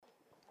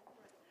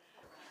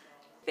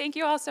Thank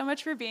you all so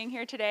much for being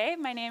here today.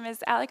 My name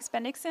is Alex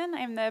Bendixson.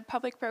 I'm the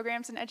Public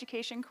Programs and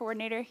Education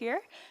Coordinator here.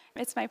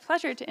 It's my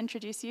pleasure to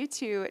introduce you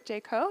to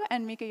Jae Ko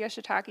and Mika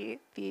Yoshitake,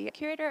 the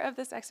curator of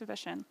this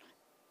exhibition.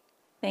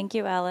 Thank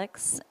you,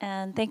 Alex,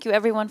 and thank you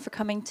everyone for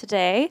coming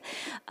today.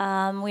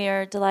 We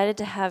are delighted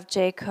to have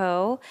Jae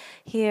Ko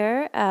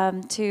here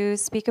to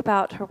speak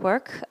about her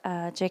work,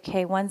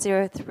 JK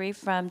 103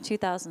 from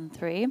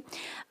 2003,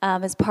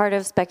 as part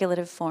of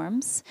Speculative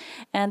Forms.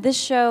 And this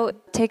show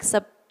takes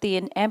up the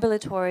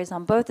ambulatories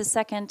on both the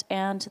second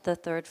and the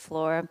third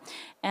floor.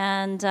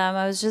 And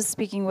I was just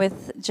speaking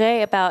with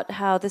Jay about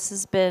how this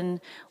has been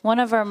one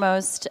of our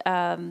most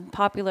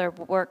popular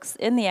works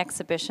in the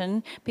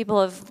exhibition. People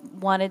have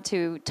wanted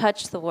to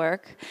touch the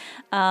work.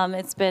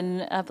 It's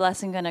been a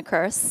blessing and a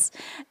curse.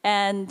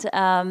 And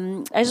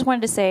I just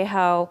wanted to say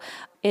how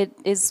it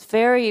is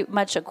very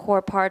much a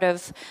core part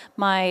of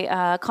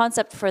my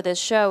concept for this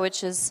show,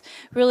 which is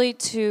really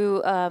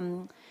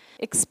to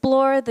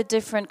explore the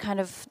different kind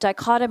of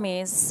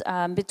dichotomies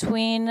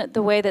between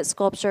the way that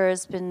sculpture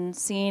has been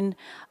seen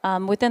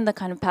within the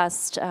kind of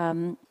past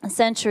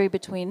century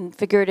between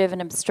figurative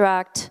and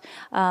abstract,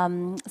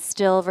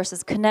 still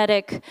versus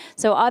kinetic.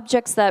 So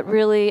objects that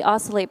really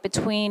oscillate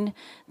between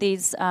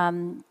these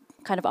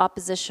kind of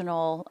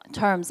oppositional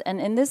terms.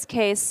 And in this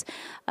case,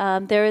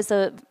 there is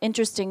an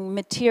interesting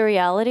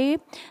materiality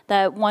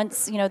that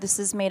once, this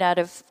is made out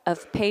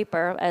of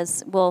paper,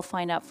 as we'll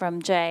find out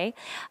from Jay,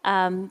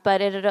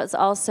 but it is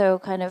also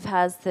kind of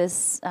has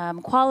this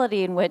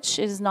quality in which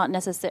it is not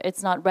necessary,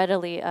 it's not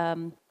readily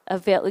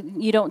available.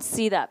 You don't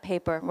see that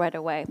paper right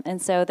away.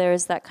 And so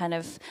there's that kind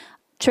of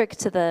trick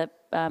to the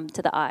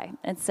eye.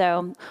 And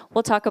so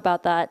we'll talk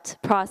about that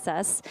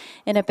process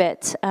in a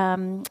bit.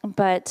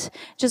 But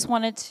just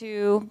wanted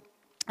to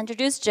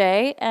introduce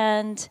Jay.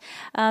 And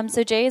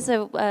so Jay is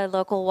a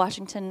local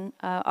Washington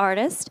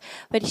artist,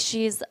 but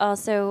she's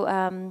also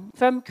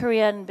from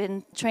Korea and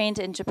been trained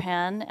in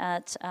Japan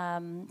at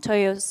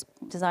Toyo's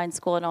Design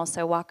School and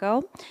also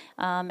Wako.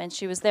 And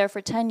she was there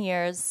for 10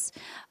 years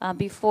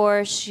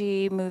before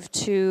she moved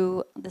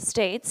to the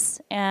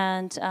States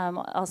and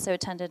also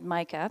attended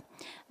MICA.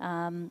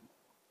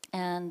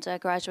 And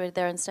graduated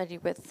there and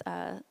studied with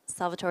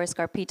Salvatore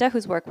Scarpita,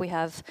 whose work we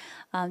have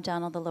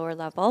down on the lower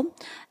level,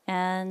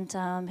 and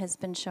has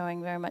been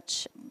showing very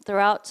much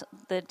throughout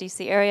the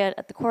DC area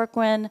at the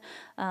Corcoran,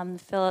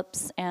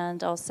 Phillips,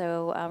 and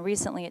also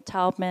recently at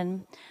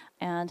Taubman,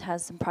 and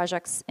has some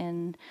projects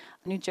in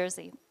New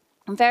Jersey.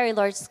 Very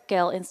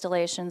large-scale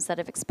installations that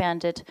have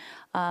expanded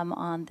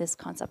on this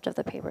concept of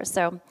the paper.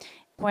 So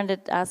I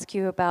wanted to ask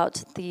you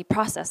about the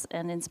process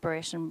and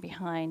inspiration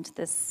behind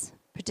this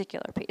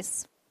particular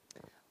piece.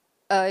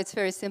 It's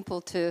very simple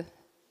to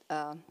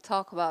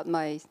talk about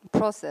my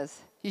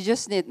process. You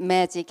just need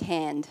magic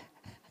hand.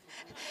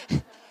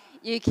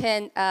 You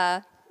can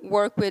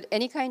work with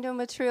any kind of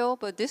material,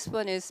 but this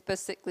one is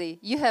specifically,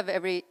 you have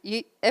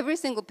every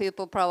single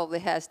people probably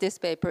has this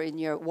paper in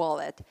your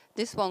wallet.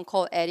 This one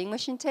called adding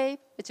machine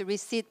tape. It's a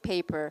receipt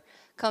paper,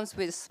 comes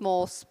with a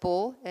small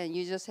spool, and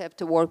you just have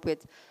to work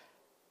with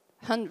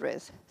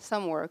hundreds,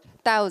 some work,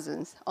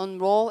 thousands,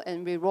 unroll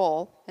and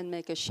re-roll and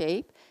make a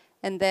shape.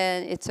 And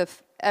then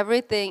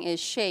everything is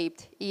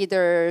shaped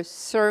either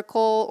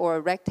circle or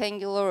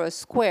rectangular or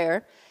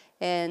square,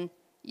 and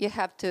you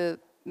have to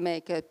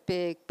make a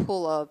big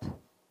pool of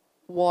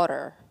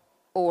water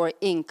or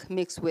ink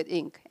mixed with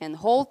ink, and the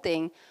whole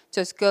thing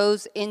just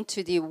goes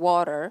into the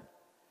water,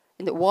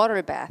 in the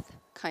water bath,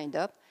 kind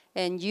of,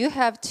 and you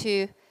have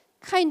to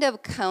kind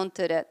of count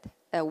it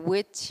at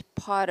which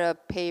part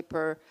of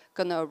paper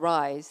gonna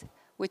rise,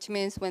 which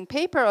means when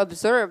paper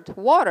absorbed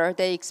water,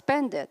 they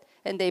expand it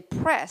and they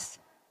press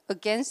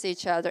against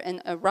each other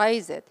and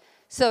arise it.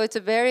 So it's a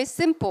very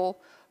simple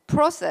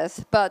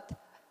process, but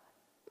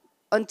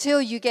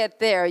until you get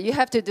there, you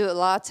have to do a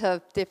lot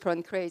of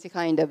different crazy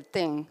kind of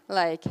thing,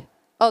 like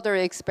other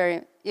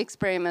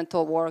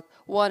experimental work,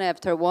 one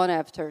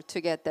after,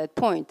 to get that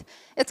point.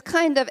 It's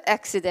kind of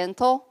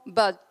accidental,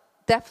 but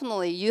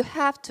definitely you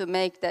have to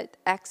make that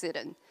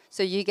accident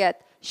so you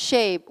get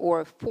shape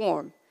or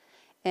form.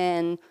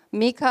 And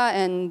Mika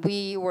and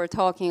we were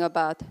talking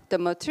about the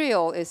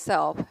material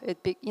itself.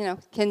 It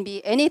can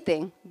be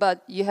anything,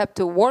 but you have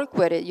to work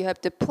with it, you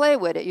have to play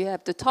with it, you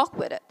have to talk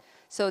with it.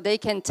 So they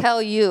can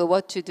tell you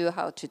what to do,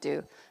 how to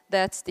do.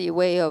 That's the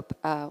way of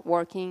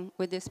working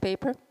with this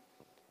paper.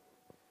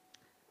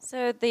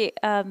 So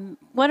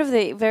one of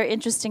the very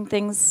interesting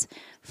things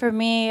for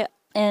me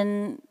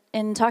in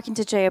talking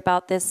to Jay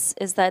about this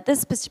is that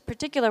this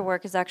particular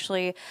work is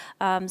actually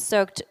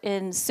soaked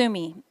in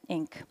sumi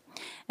ink.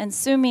 And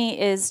sumi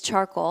is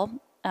charcoal.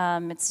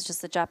 It's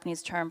just a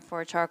Japanese term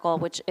for charcoal,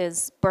 which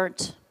is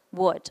burnt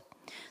wood.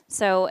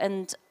 So,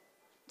 and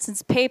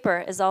since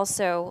paper is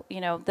also,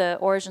 the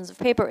origins of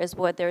paper is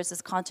wood, there is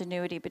this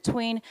continuity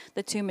between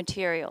the two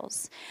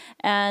materials.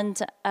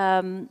 And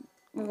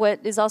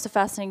what is also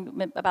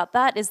fascinating about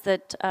that is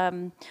that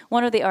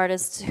one of the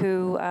artists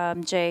who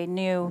Jae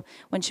knew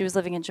when she was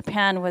living in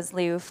Japan was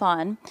Liu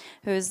Fan,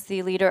 who's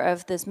the leader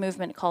of this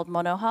movement called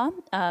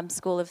Monoha,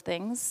 School of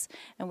Things.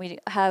 And we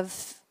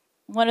have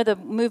one of the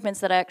movements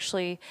that I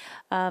actually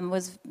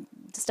was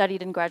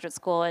studied in graduate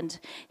school, and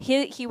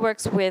he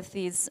works with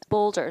these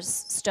boulders,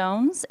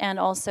 stones, and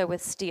also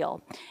with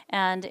steel.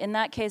 And in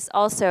that case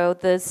also,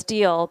 the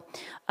steel,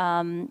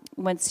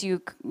 once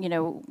you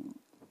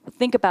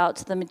think about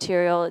the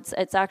material,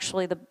 it's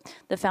actually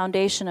the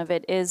foundation of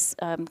it is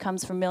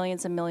comes from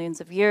millions and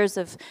millions of years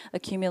of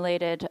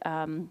accumulated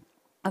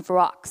of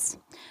rocks.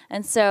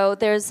 And so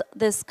there's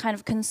this kind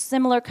of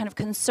similar kind of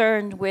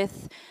concern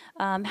with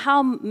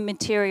how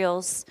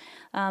materials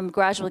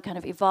gradually kind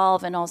of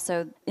evolve and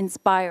also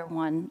inspire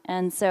one.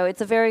 And so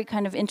it's a very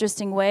kind of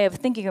interesting way of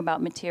thinking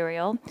about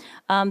material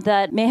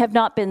that may have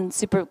not been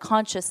super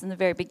conscious in the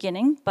very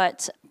beginning,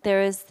 but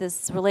there is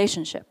this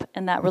relationship,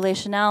 and that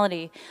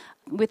relationality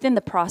within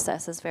the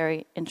process is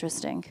very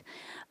interesting.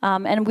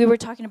 And we were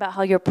talking about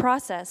how your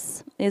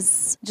process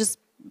is just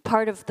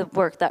part of the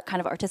work, that kind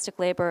of artistic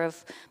labor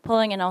of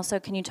pulling, and also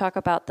can you talk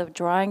about the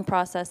drawing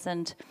process?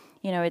 And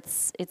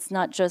it's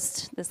not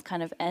just this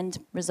kind of end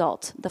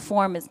result. The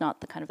form is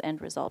not the kind of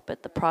end result,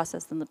 but the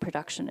process and the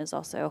production is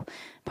also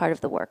part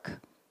of the work.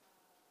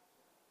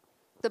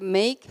 To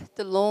make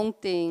the long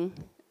thing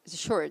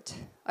short,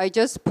 I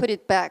just put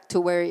it back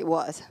to where it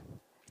was,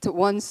 to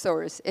one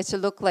source. It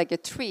should look like a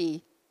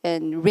tree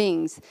and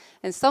rings.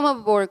 And some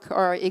of the work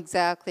are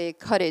exactly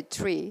cutted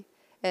tree.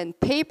 And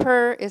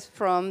paper is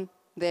from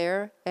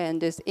there,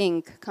 and this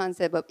ink,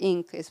 concept of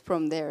ink is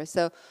from there.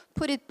 So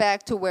put it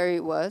back to where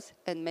it was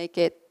and make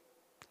it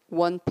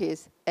one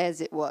piece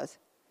as it was.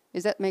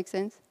 Does that make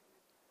sense?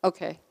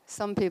 Okay,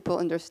 some people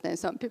understand,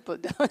 some people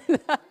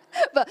don't.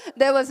 But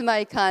that was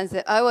my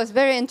concept. I was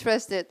very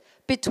interested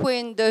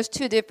between those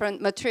two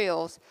different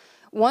materials.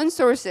 One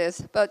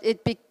sources, but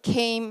it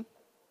became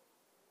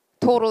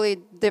totally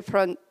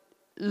different,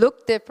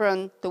 look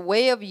different, the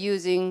way of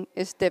using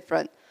is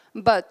different.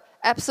 But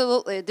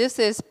absolutely, this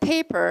is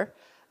paper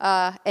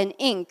and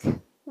ink.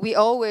 We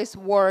always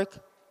work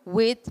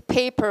with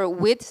paper,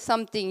 with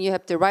something you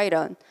have to write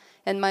on.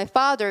 And my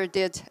father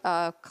did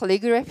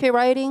calligraphy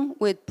writing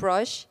with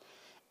brush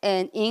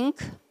and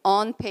ink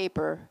on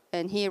paper,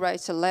 and he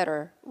writes a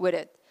letter with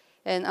it.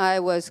 And I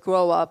was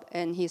grow up,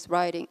 and he's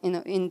writing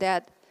in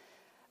that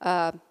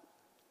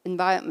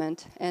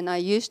environment. And I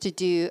used to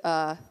do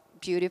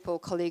beautiful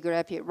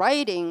calligraphy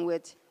writing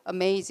with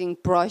amazing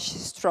brush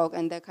stroke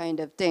and that kind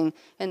of thing.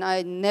 And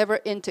I never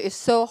it's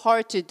so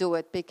hard to do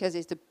it because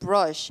it's the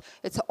brush.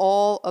 It's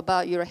all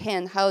about your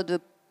hand, how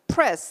to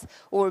press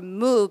or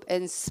move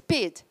and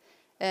speed.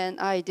 And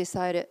I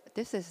decided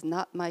this is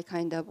not my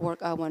kind of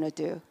work I want to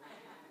do.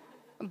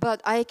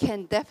 But I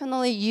can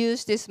definitely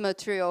use this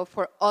material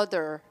for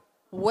other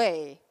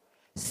way.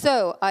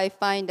 So I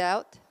find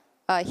out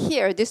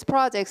here, this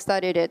project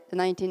started in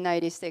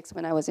 1996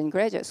 when I was in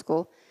graduate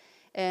school.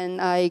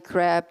 And I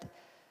grabbed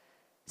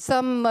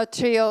some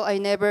material I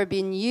never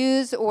been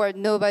used or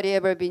nobody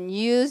ever been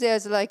used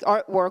as like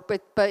artwork,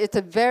 but it's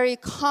a very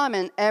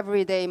common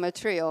everyday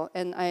material,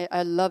 and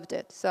I loved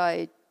it. So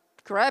I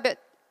grabbed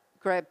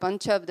a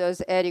bunch of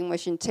those adding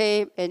machine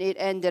tape, and it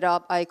ended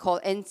up, I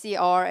call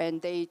NCR,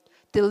 and they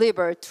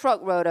delivered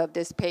truckload of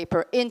this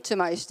paper into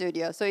my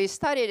studio. So it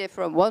started it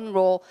from one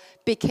roll,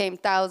 became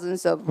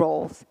thousands of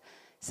rolls.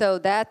 So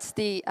that's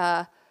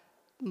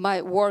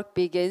my work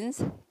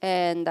begins,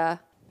 and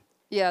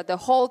yeah, the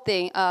whole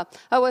thing.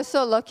 I was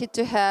so lucky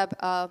to have,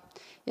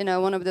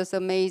 one of those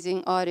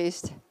amazing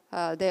artists.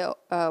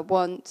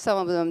 Some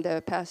of them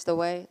they passed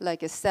away,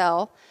 like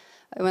Sal.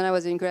 When I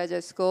was in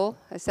graduate school,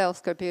 Sal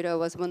Scarpito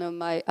was one of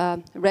my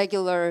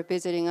regular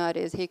visiting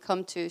artists. He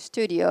come to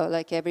studio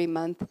like every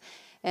month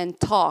and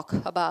talk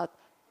about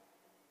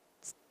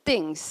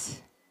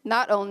things,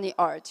 not only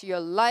art, your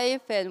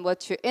life and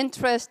what you're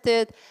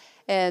interested.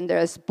 And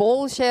there's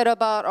bullshit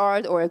about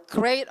art or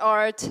great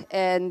art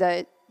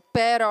and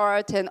bad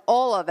art and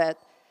all of it.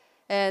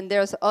 And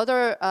there's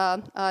other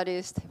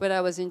artists, when I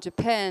was in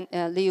Japan,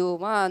 Liu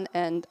Wan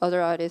and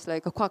other artists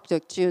like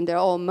Kwak Jun, they're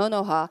all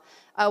monoha.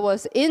 I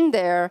was in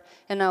there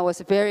and I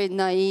was a very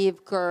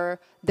naive girl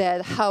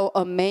that how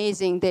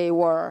amazing they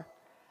were.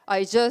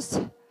 I just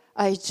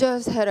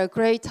had a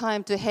great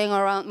time to hang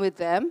around with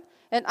them,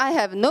 and I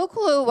have no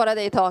clue what are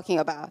they talking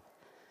about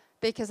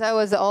because I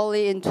was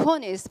only in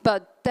 20s,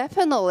 but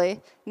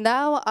definitely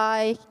now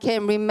I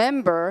can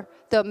remember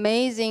the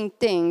amazing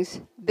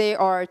things they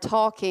are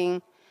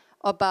talking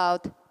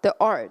about the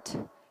art.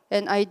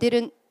 And I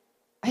didn't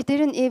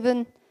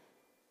even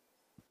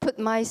put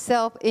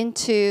myself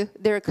into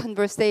their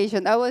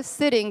conversation. I was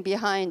sitting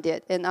behind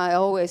it, and I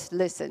always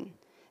listen.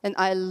 And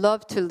I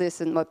love to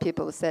listen what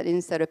people said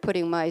instead of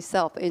putting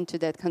myself into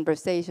that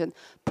conversation.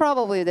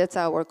 Probably that's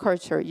our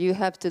culture. You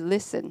have to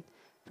listen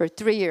for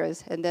 3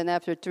 years, and then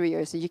after 3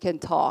 years, you can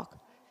talk.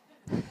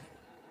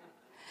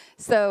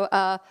 So,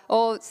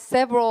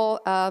 several,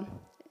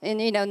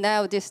 and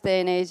now this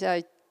day and age,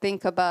 I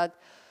think about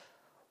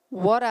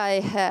what I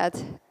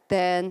had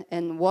then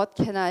and what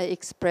can I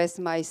express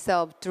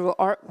myself through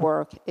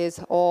artwork is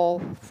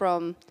all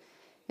from,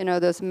 you know,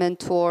 those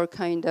mentor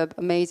kind of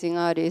amazing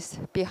artists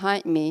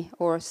behind me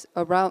or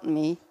around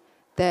me,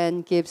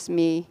 then gives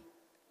me,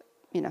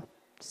 you know,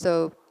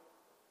 so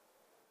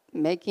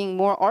making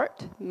more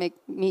art make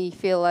me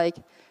feel like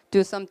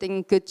do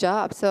something good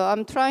job. So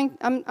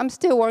I'm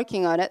still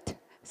working on it.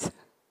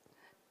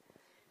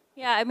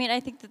 Yeah, I mean, I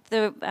think that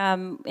the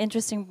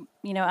interesting,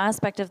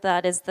 aspect of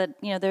that is that,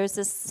 there's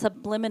this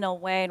subliminal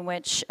way in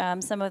which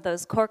some of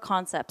those core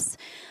concepts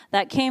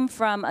that came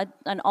from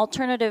an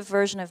alternative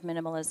version of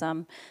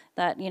minimalism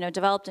that,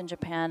 developed in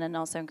Japan and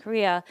also in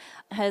Korea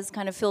has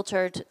kind of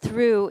filtered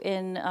through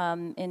in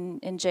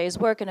Jae's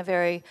work in a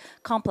very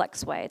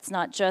complex way. It's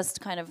not just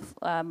kind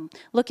of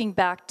looking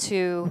back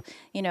to,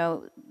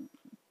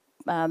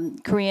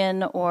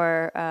 Korean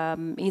or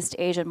East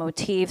Asian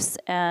motifs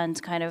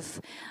and kind of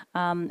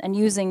and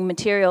using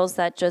materials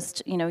that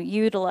just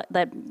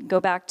that go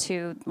back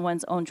to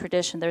one's own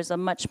tradition. There's a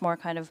much more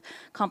kind of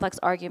complex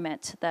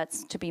argument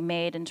that's to be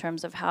made in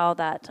terms of how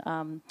that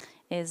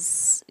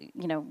is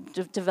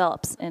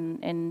develops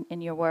in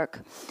your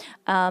work.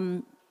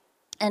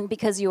 And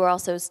because you are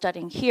also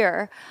studying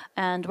here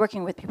and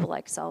working with people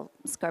like Sal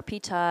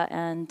Scarpita,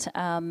 and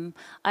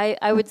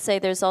I would say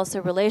there's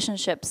also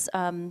relationships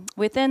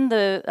within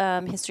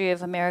the history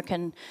of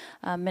American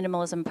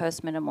minimalism,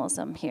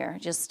 post-minimalism here.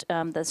 Just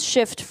the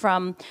shift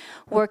from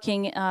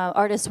working,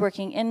 artists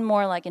working in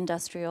more like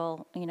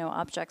industrial,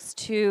 objects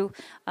to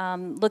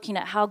looking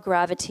at how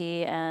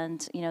gravity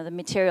and, the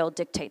material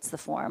dictates the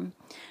form.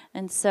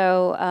 And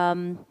so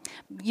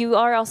you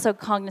are also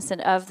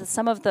cognizant of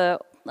some of the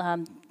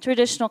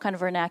traditional kind of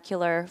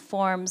vernacular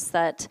forms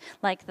that,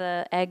 like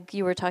the egg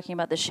you were talking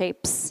about, the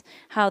shapes,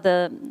 how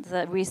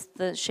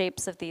the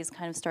shapes of these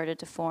kind of started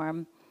to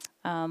form.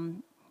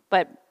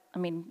 But I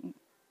mean,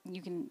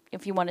 you can,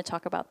 if you want to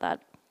talk about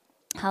that,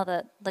 how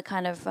the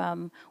kind of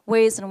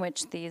ways in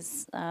which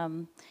these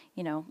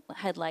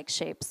head-like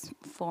shapes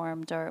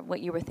formed, or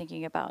what you were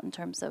thinking about in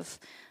terms of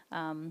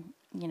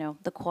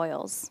the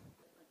coils.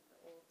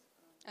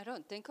 I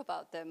don't think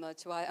about that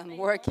much while I'm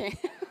working.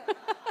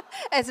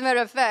 As a matter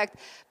of fact,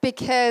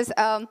 because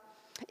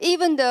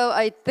even though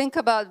I think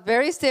about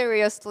very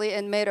seriously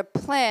and made a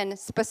plan,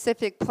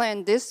 specific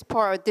plan, this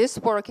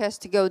work has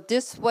to go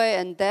this way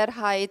and that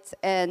height,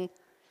 and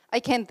I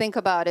can't think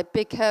about it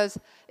because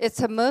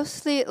it's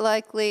mostly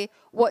likely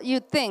what you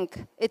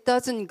think. It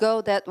doesn't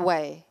go that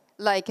way,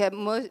 like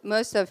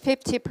most of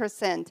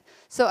 50%.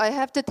 So I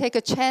have to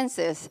take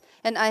chances,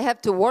 and I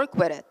have to work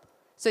with it.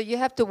 So you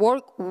have to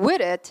work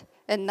with it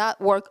and not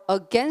work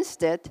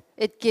against it.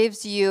 It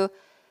gives you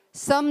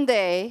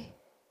someday,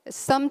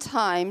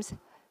 sometimes,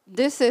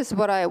 this is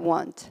what I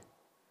want.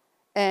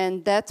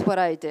 And that's what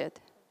I did.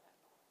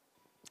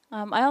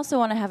 I also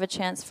want to have a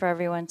chance for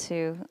everyone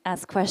to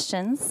ask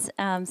questions,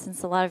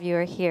 since a lot of you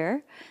are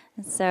here.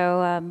 And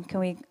so can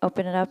we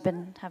open it up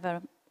and have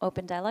an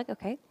open dialogue?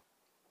 Okay.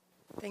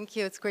 Thank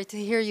you. It's great to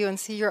hear you and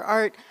see your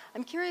art.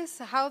 I'm curious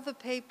how the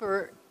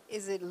paper,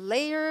 is it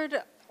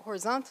layered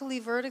horizontally,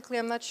 vertically?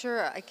 I'm not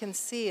sure I can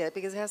see it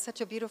because it has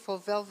such a beautiful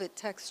velvet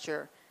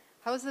texture.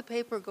 How is the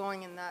paper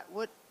going in that?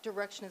 What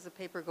direction is the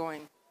paper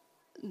going?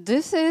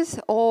 This is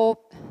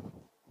all,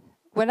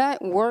 when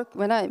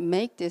I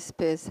make this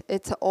piece,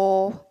 it's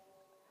all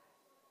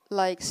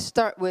like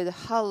start with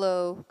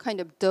hollow kind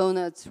of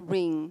donuts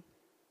ring.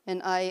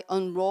 And I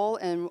unroll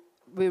and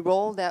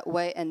re-roll that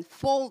way and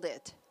fold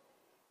it.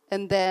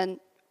 And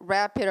then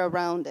wrap it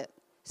around it.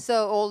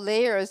 So all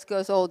layers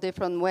goes all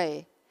different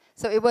way.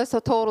 So it was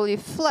totally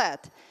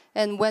flat.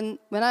 And when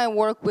I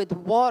work with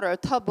water,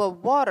 tub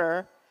of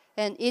water,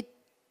 and it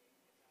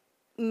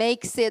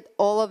makes it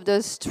all of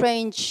the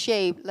strange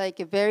shape, like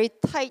a very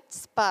tight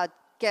spot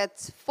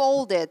gets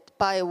folded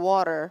by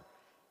water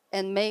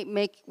and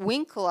make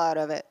winkle out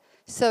of it.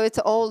 So it's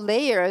all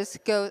layers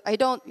go. I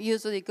don't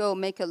usually go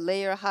make a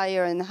layer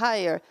higher and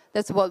higher.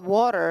 That's what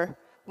water,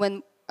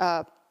 when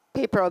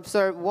paper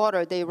absorb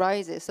water, they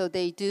rise it. So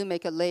they do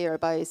make a layer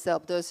by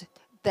itself, those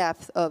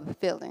depth of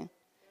filling.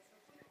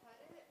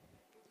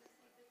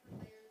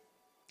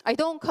 I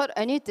don't cut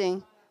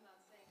anything.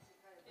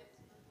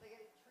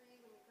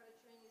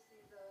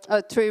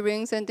 Tree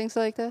rings and things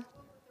like that.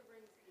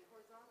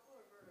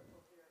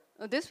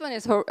 This one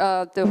is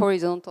the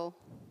horizontal.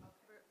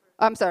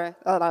 I'm sorry,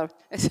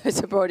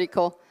 it's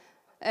vertical,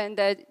 and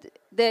that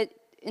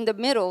in the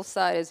middle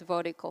side is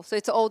vertical. So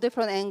it's all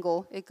different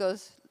angle. It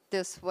goes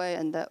this way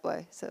and that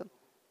way. So.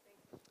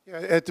 Yeah,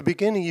 at the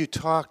beginning, you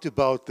talked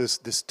about this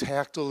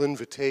tactile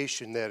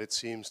invitation that it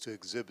seems to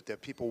exhibit,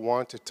 that people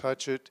want to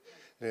touch it,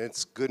 and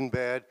it's good and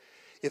bad.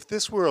 If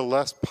this were a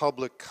less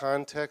public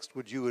context,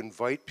 would you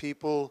invite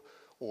people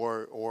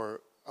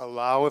or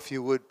allow, if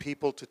you would,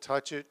 people to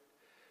touch it?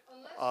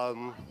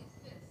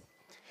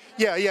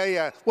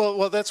 Yeah.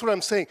 Well, that's what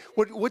I'm saying.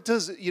 What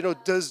does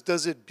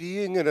does it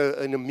being in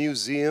a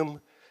museum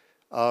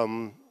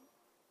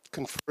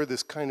confer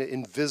this kind of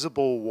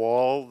invisible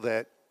wall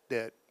that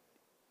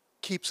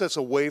keeps us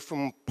away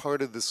from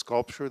part of the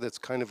sculpture that's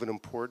kind of an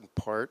important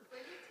part? When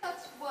you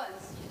touch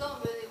once, you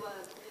don't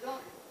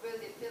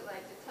really feel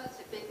like to touch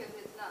it because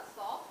it's not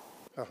soft.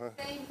 It's the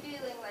same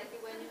feeling like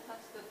when you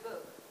touch the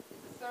book.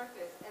 It's a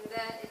surface, and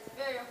then it's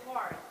very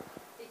hard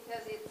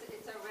because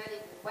it's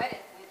already wetted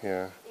with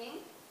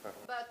ink.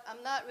 But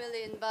I'm not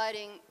really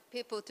inviting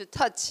people to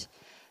touch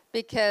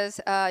because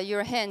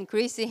your hand,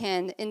 greasy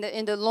hand,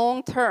 in the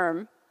long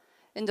term,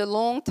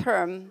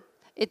 the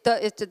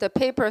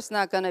paper's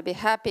not going to be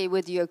happy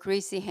with your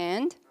greasy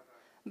hand.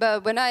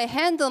 But when I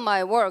handle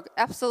my work,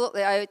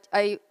 absolutely,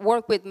 I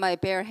work with my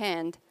bare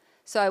hand.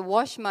 So I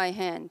wash my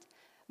hand.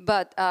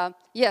 But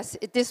yes,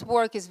 this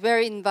work is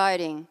very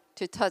inviting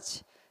to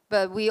touch.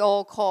 But we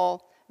all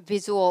call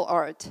visual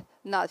art,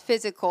 not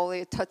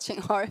physically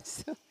touching art.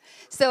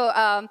 So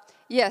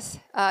yes,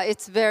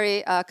 it's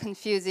very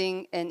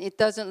confusing, and it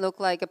doesn't look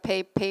like a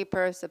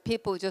paper. So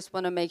people just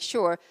want to make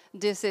sure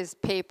this is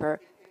paper.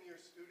 In your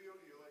studio,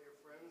 do you let your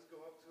friends go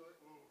up to it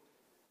and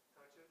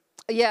touch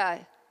it?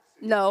 Yeah,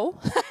 no.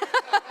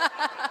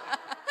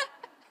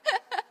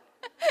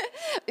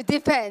 It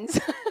depends.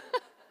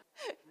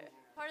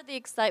 Part of the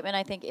excitement,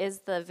 I think, is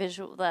the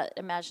visual, that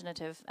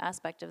imaginative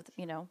aspect of,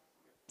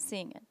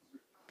 seeing it.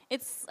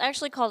 It's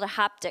actually called a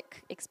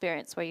haptic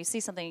experience, where you see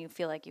something and you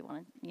feel like you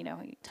want to,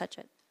 you touch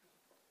it.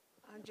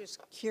 I'm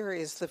just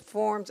curious, the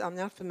forms, I'm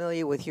not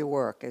familiar with your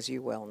work, as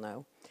you well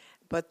know,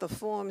 but the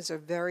forms are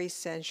very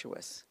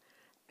sensuous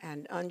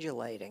and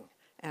undulating.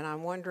 And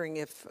I'm wondering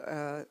if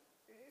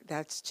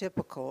that's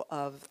typical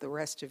of the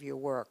rest of your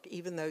work,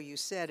 even though you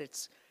said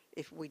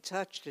if we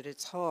touched it,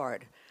 it's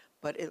hard,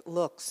 but it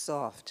looks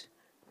soft.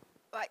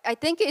 I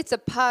think it's a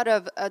part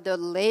of the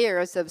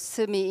layers of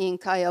sumi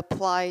ink I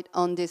applied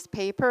on this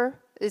paper.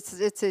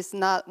 It's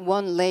not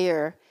one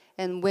layer.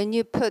 And when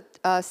you put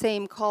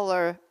same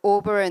color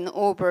over and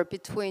over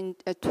between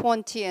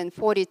 20 and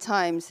 40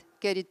 times,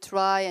 get it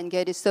dry and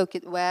get it soak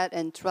it wet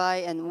and dry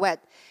and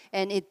wet,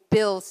 and it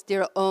builds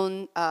their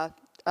own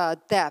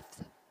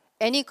depth.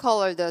 Any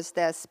color does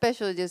that,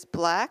 especially this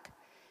black,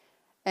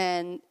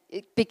 and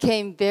it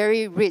became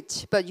very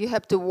rich, but you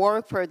have to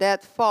work for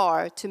that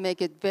far to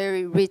make it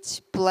very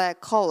rich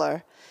black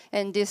color.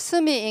 And this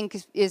sumi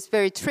ink is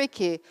very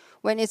tricky.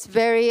 When it's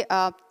very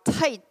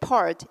tight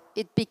part,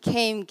 it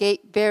became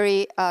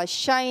very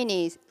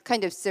shiny,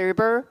 kind of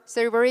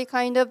silvery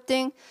kind of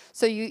thing.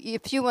 So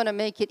if you want to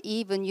make it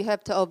even, you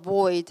have to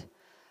avoid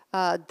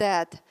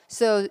that.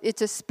 So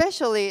it's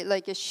especially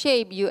like a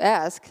shape you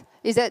ask.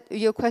 Is that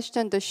your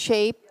question, the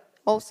shape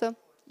also?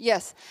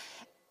 Yes.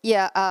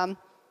 Yeah.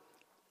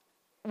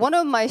 One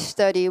of my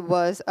study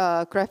was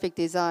graphic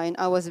design.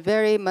 I was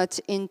very much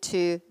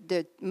into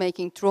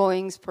making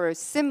drawings for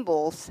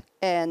symbols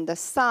and the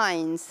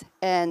signs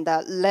and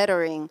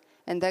lettering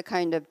and that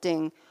kind of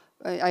thing.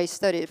 I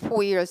studied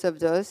 4 years of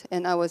those,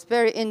 and I was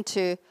very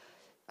into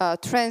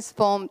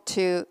transform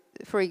to,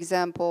 for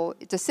example,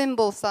 it's a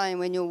symbol sign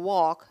when you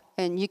walk,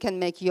 and you can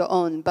make your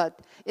own, but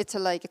it's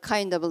like a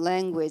kind of a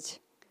language.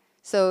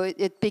 So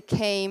it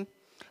became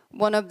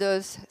one of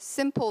those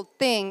simple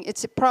thing.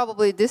 It's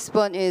probably this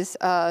one is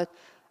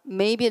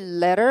maybe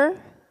letter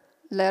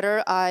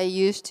I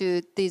used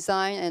to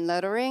design and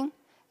lettering.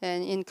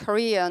 And in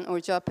Korean or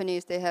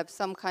Japanese, they have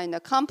some kind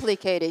of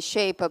complicated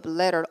shape of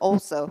letter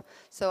also.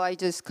 So I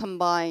just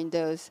combine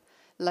those,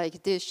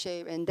 like this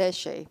shape and that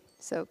shape.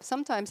 So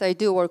sometimes I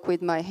do work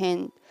with my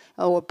hand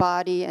or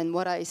body and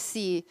what I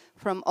see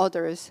from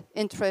others,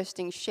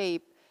 interesting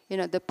shape.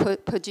 The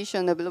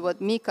position of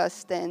what Mika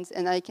stands,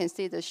 and I can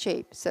see the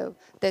shape. So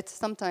that's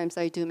sometimes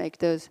I do make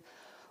those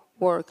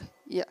work.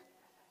 Yeah,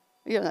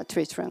 you're not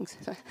tree trunks.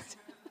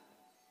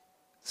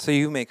 So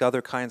you make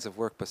other kinds of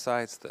work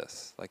besides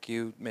this, like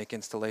you make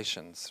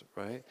installations,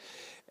 right?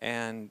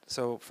 And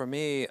so for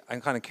me,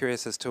 I'm kind of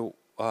curious as to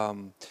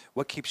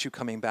what keeps you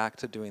coming back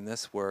to doing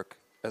this work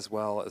as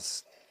well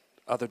as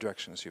other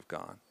directions you've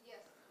gone. Yes,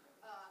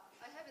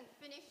 I haven't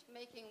finished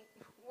making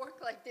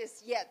work like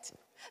this yet.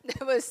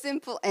 That was a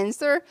simple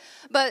answer,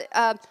 but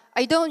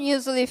I don't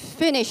usually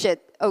finish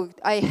it. Oh,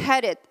 I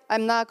had it.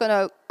 I'm not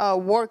gonna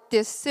work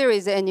this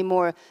series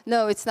anymore.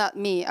 No, it's not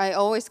me. I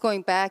always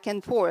going back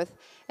and forth.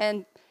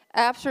 And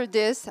after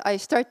this, I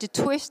start to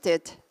twist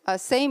it,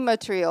 same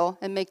material,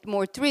 and make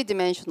more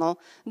three-dimensional.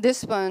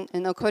 This one,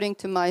 and according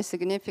to my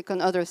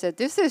significant other, said,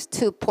 this is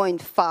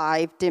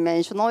 2.5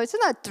 dimensional. It's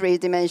not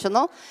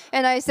three-dimensional.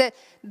 And I said,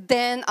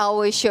 then I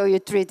will show you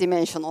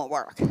three-dimensional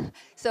work.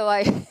 So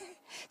I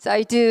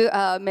do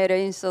made an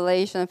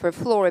installation for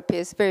floor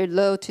piece, very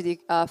low to the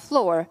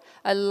floor.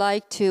 I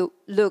like to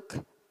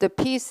the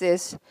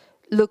pieces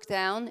look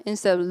down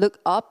instead of look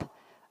up.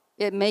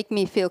 It make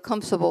me feel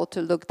comfortable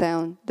to look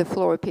down the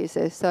floor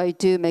pieces. So I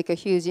do make a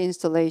huge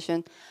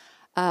installation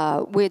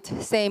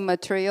with same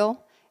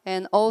material.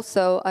 And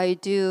also, I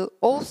do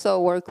also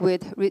work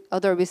with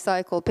other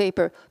recycled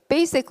paper.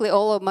 Basically,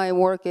 all of my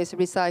work is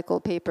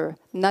recycled paper,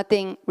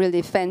 nothing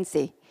really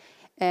fancy.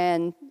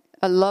 And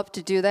I love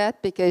to do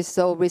that because it's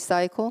so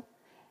recycled.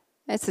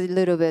 It's a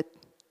little bit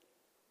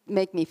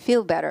make me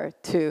feel better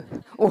to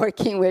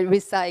working with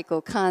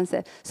recycle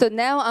concept. So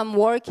now I'm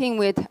working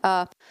with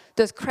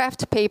those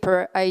craft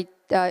paper I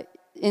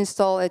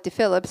installed at the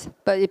Philips,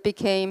 but it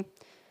became,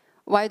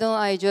 why don't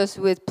I just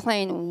with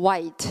plain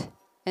white?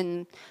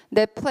 And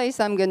that place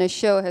I'm gonna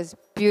show has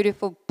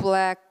beautiful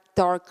black,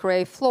 dark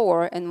gray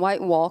floor and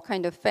white wall,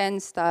 kind of fan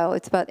style.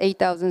 It's about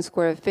 8,000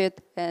 square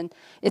feet, and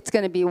it's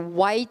gonna be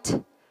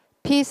white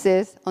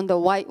pieces on the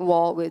white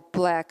wall with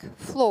black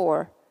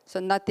floor. So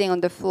nothing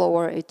on the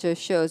floor, it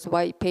just shows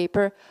white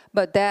paper.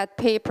 But that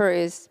paper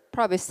is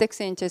probably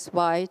 6 inches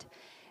wide,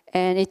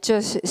 and it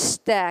just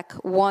stack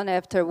one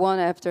after,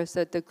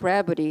 so the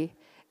gravity,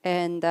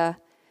 and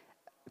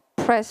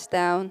press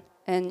down,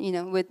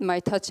 and with my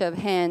touch of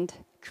hand,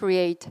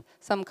 create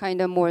some kind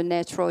of more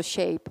natural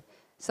shape.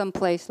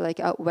 Someplace like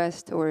out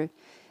west or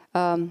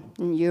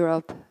in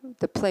Europe,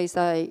 the place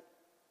I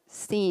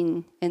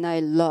seen and I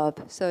love.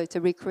 So it's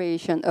a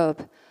recreation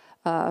of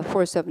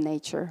force of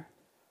nature.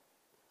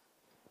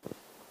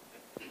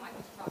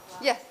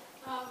 Yes.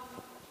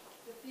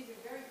 These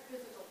are very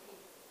physical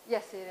pieces.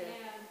 Yes, it is.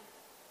 And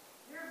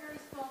you're a very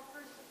small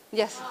person.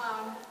 Yes.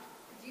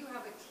 Do you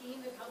have a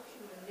team that helps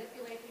you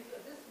manipulate these?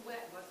 This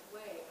wet must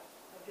weigh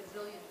a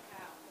gazillion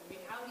pounds. I mean,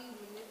 how do you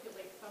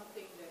manipulate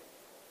something that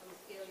on the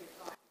scale you're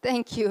talking?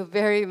 Thank you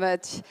very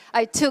much.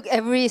 I took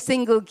every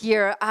single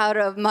gear out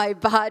of my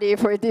body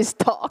for this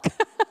talk.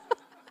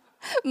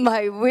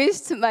 My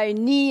wrist, my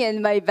knee,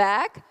 and my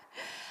back.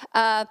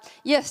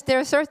 Yes, there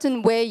are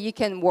certain way you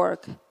can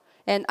work.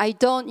 And I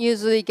don't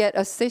usually get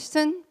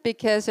assistant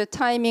because the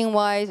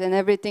timing-wise and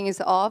everything is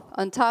off.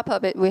 On top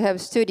of it, we have a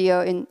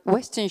studio in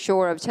western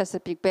shore of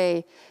Chesapeake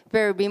Bay,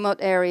 very remote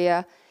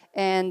area.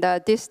 And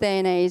this day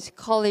and age,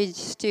 college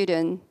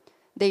student,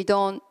 they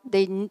don't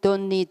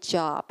need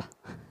job.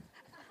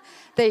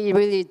 They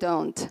really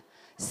don't.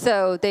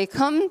 So they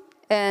come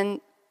and,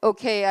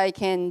 okay, I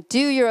can do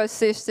your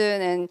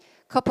assistant, and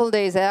a couple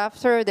days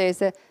after, they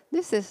say,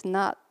 this is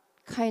not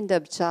kind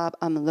of job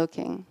I'm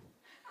looking.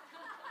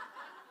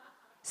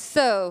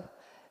 So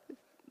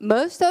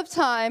most of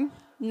time,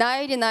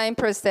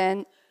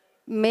 99%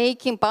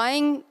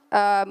 buying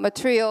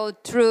material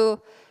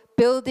through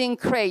building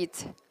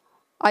crate,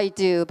 I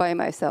do by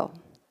myself.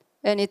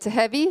 And it's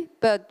heavy,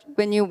 but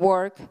when you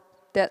work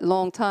that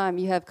long time,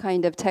 you have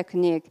kind of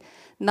technique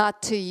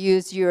not to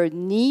use your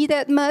knee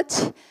that much,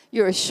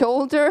 your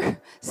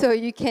shoulder, so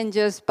you can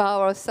just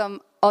borrow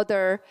some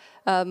other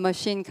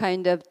machine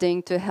kind of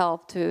thing to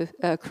help to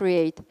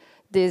create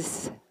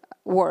this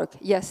work.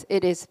 Yes,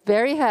 it is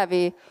very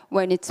heavy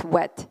when it's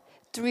wet,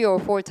 3 or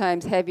 4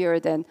 times heavier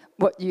than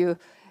what you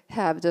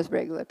have just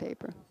regular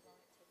paper.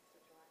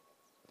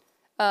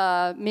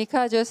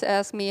 Mika just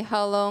asked me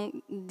how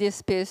long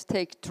this piece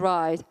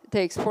dry. It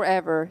takes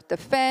forever. The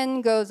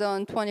fan goes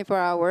on 24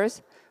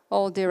 hours,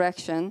 all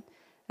direction,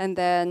 and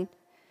then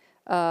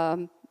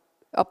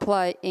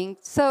apply ink.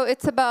 So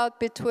it's about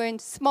between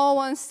small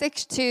ones,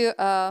 6 to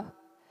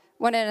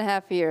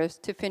 1.5 years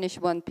to finish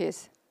one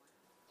piece.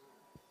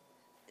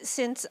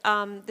 Since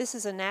this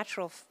is a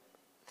natural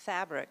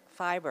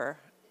fiber,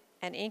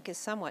 and ink is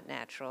somewhat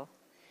natural,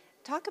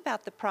 talk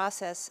about the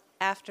process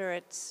after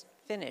it's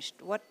finished.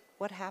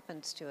 What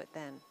happens to it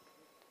then?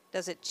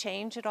 Does it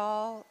change at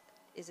all?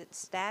 Is it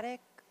static?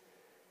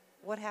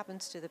 What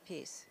happens to the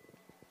piece?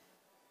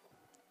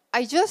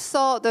 I just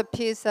saw the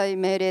piece I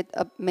made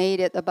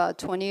it about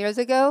 20 years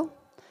ago.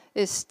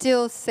 It's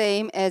still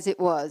same as it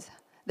was.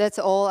 That's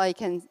all I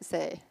can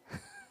say.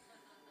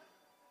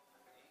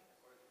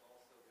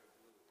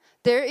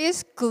 There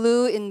is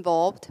glue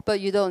involved, but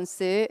you don't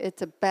see it.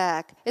 It's a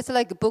back. It's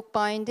like book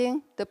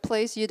binding, the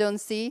place you don't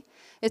see.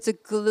 It's a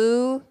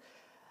glue,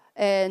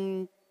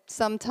 and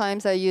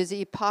sometimes I use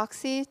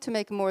epoxy to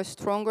make more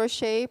stronger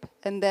shape.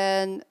 And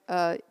then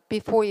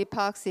before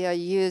epoxy, I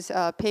use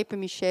paper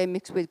mache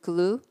mixed with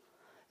glue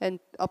and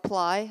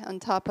apply on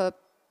top of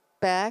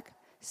back.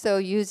 So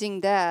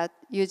using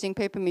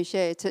paper mache,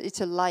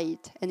 it's a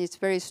light and it's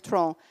very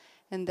strong.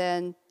 And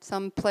then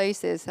some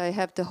places I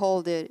have to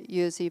hold it,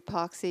 use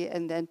epoxy,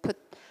 and then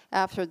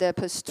after that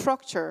put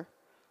structure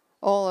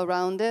all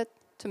around it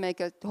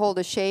to hold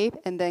the shape,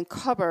 and then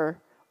cover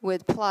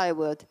with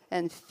plywood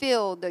and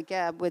fill the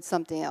gap with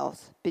something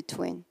else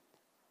between.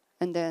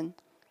 And then,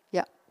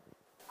 yeah.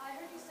 I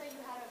heard you say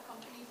you had a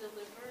company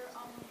deliver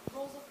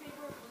rolls of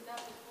paper. Was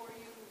that before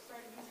you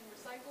started using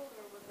recycled,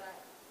 or was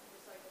that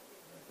recycled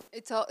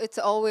paper? It's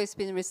always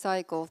been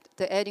recycled,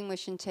 the adding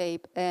machine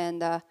tape.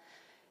 And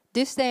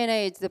this day and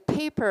age, the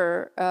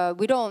paper,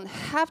 we don't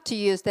have to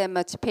use that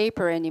much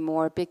paper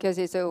anymore because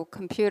it's a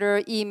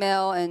computer,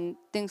 email, and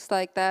things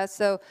like that.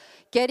 So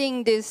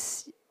getting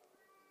this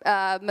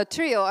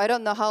material, I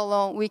don't know how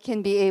long I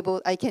can be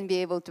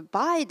able to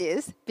buy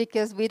this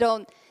because we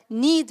don't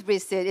need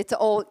receipt. It's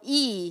all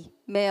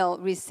email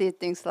receipt,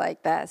 things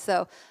like that.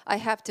 So I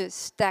have to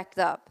stack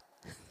up.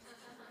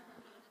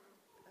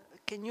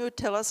 Can you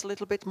tell us a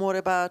little bit more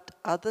about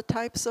other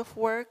types of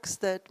works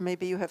that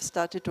maybe you have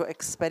started to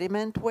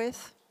experiment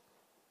with?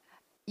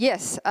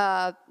 Yes,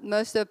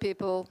 most of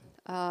people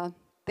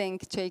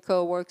think Jae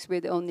Ko works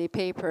with only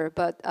paper,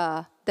 but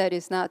that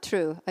is not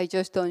true. I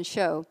just don't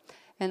show.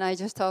 And I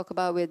just talk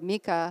about with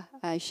Mika,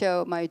 I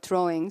show my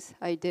drawings.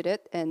 I did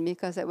it, and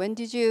Mika said, when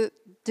did you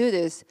do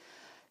this?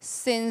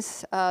 Since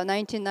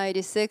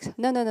 1996?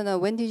 No.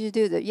 When did you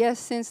do that? Yes,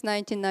 since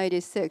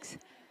 1996.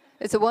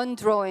 It's one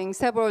drawing,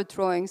 several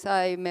drawings.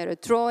 I made a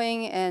drawing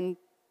and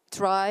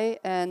try,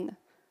 and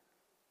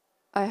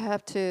I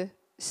have to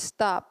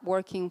stop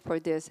working for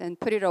this and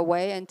put it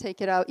away and take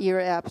it out year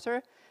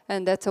after.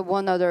 And that's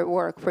one other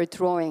work for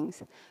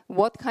drawings.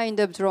 What kind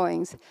of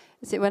drawings?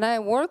 See, when I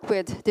work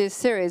with this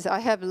series, I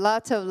have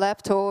lots of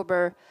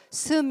leftover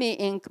sumi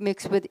ink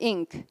mixed with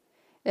ink.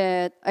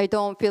 I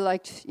don't feel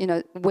like,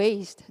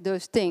 waste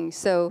those things.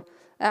 So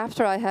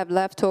after I have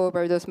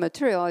leftover those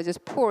material, I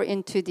just pour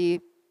into the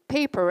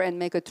paper and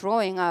make a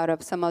drawing out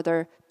of some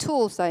other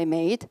tools I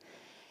made.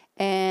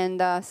 And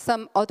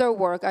some other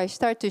work I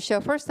start to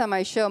show. First time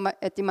I show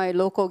at my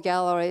local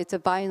gallery, it's a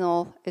vinyl,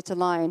 it's a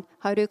line.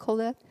 How do you call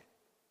that?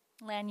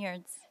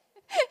 Lanyards.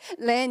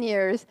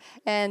 Lanyards.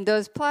 And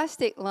those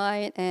plastic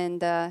line, and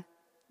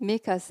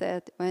Mika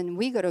said, when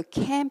we go to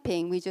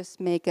camping, we just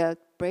make a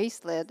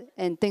bracelet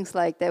and things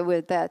like that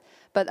with that.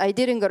 But I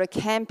didn't go to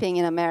camping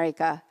in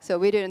America, so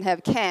we didn't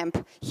have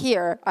camp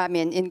here,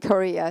 in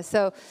Korea.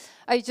 So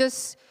I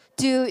just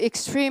do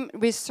extreme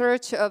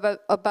research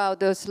about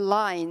those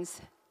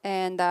lines.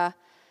 And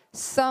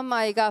some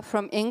I got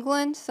from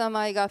England, some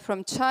I got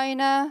from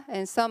China,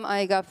 and some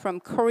I got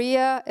from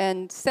Korea,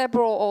 and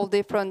several all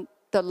different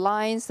the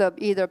lines of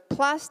either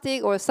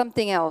plastic or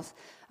something else.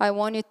 I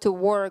wanted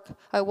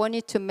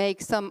to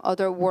make some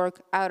other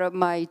work out of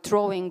my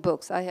drawing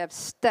books. I have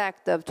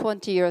stacked of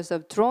 20 years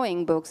of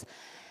drawing books.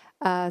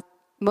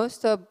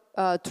 Most of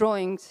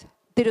drawings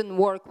didn't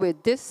work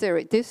with this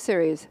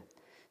series.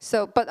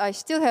 So, but I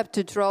still have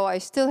to draw. I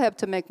still have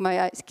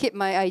to keep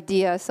my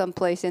idea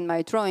someplace in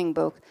my drawing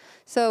book.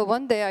 So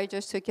one day I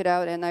just took it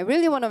out, and I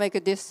really want to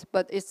make this,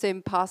 but it's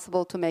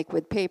impossible to make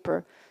with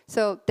paper.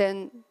 So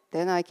then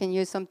I can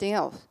use something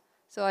else.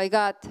 So I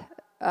got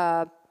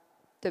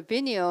the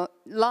vinyl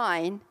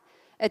line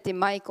at the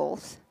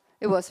Michaels.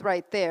 It was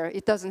right there.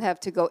 It doesn't have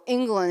to go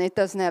England. It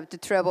doesn't have to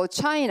travel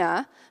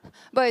China,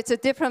 but it's a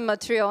different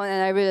material,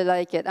 and I really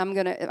like it. I'm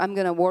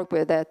gonna work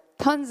with that.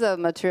 Tons of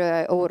material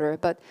I order,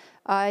 but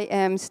I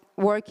am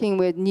working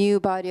with new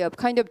body of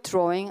kind of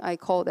drawing. I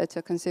call that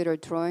to consider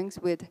drawings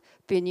with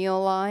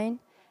vinyl line,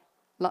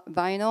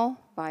 vinyl,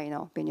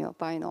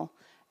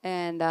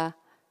 and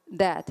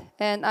that.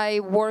 And I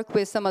work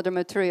with some other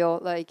material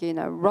like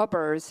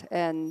rubbers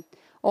and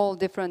all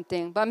different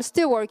things. But I'm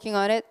still working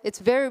on it. It's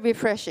very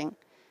refreshing.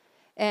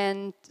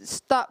 And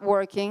stop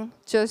working,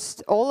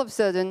 just all of a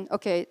sudden,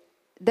 okay,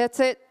 that's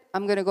it.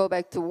 I'm gonna go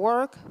back to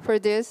work for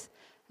this,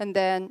 and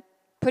then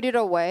put it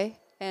away.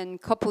 And a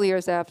couple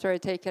years after, I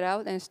take it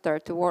out and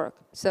start to work.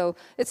 So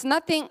it's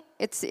nothing.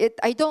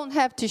 I don't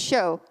have to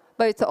show,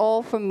 but it's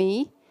all for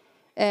me.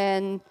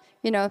 And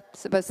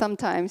but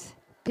sometimes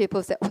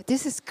people say, "Oh,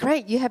 this is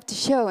great. You have to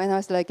show." And I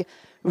was like,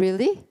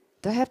 "Really?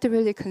 Do I have to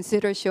really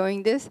consider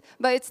showing this?"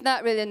 But it's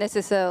not really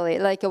necessarily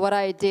like what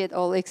I did.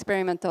 All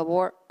experimental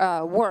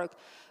work.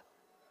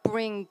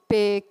 Bring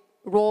big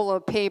roll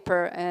of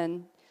paper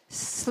and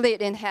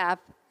slit in half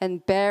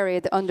and bury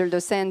it under the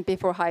sand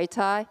before high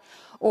tide,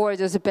 or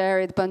just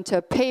bury a bunch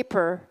of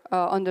paper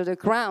under the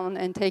ground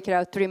and take it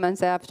out 3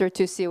 months after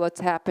to see what's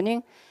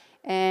happening,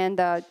 and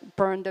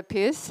burn the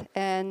piece,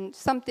 and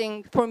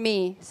something for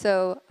me.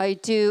 So I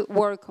do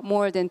work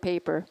more than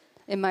paper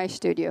in my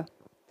studio.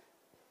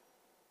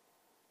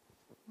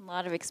 A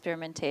lot of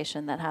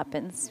experimentation that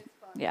happens.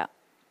 Yeah.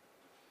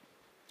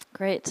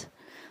 Great.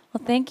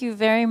 Well, thank you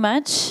very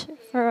much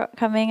for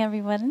coming,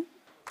 everyone.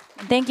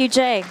 And thank you,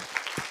 Jae.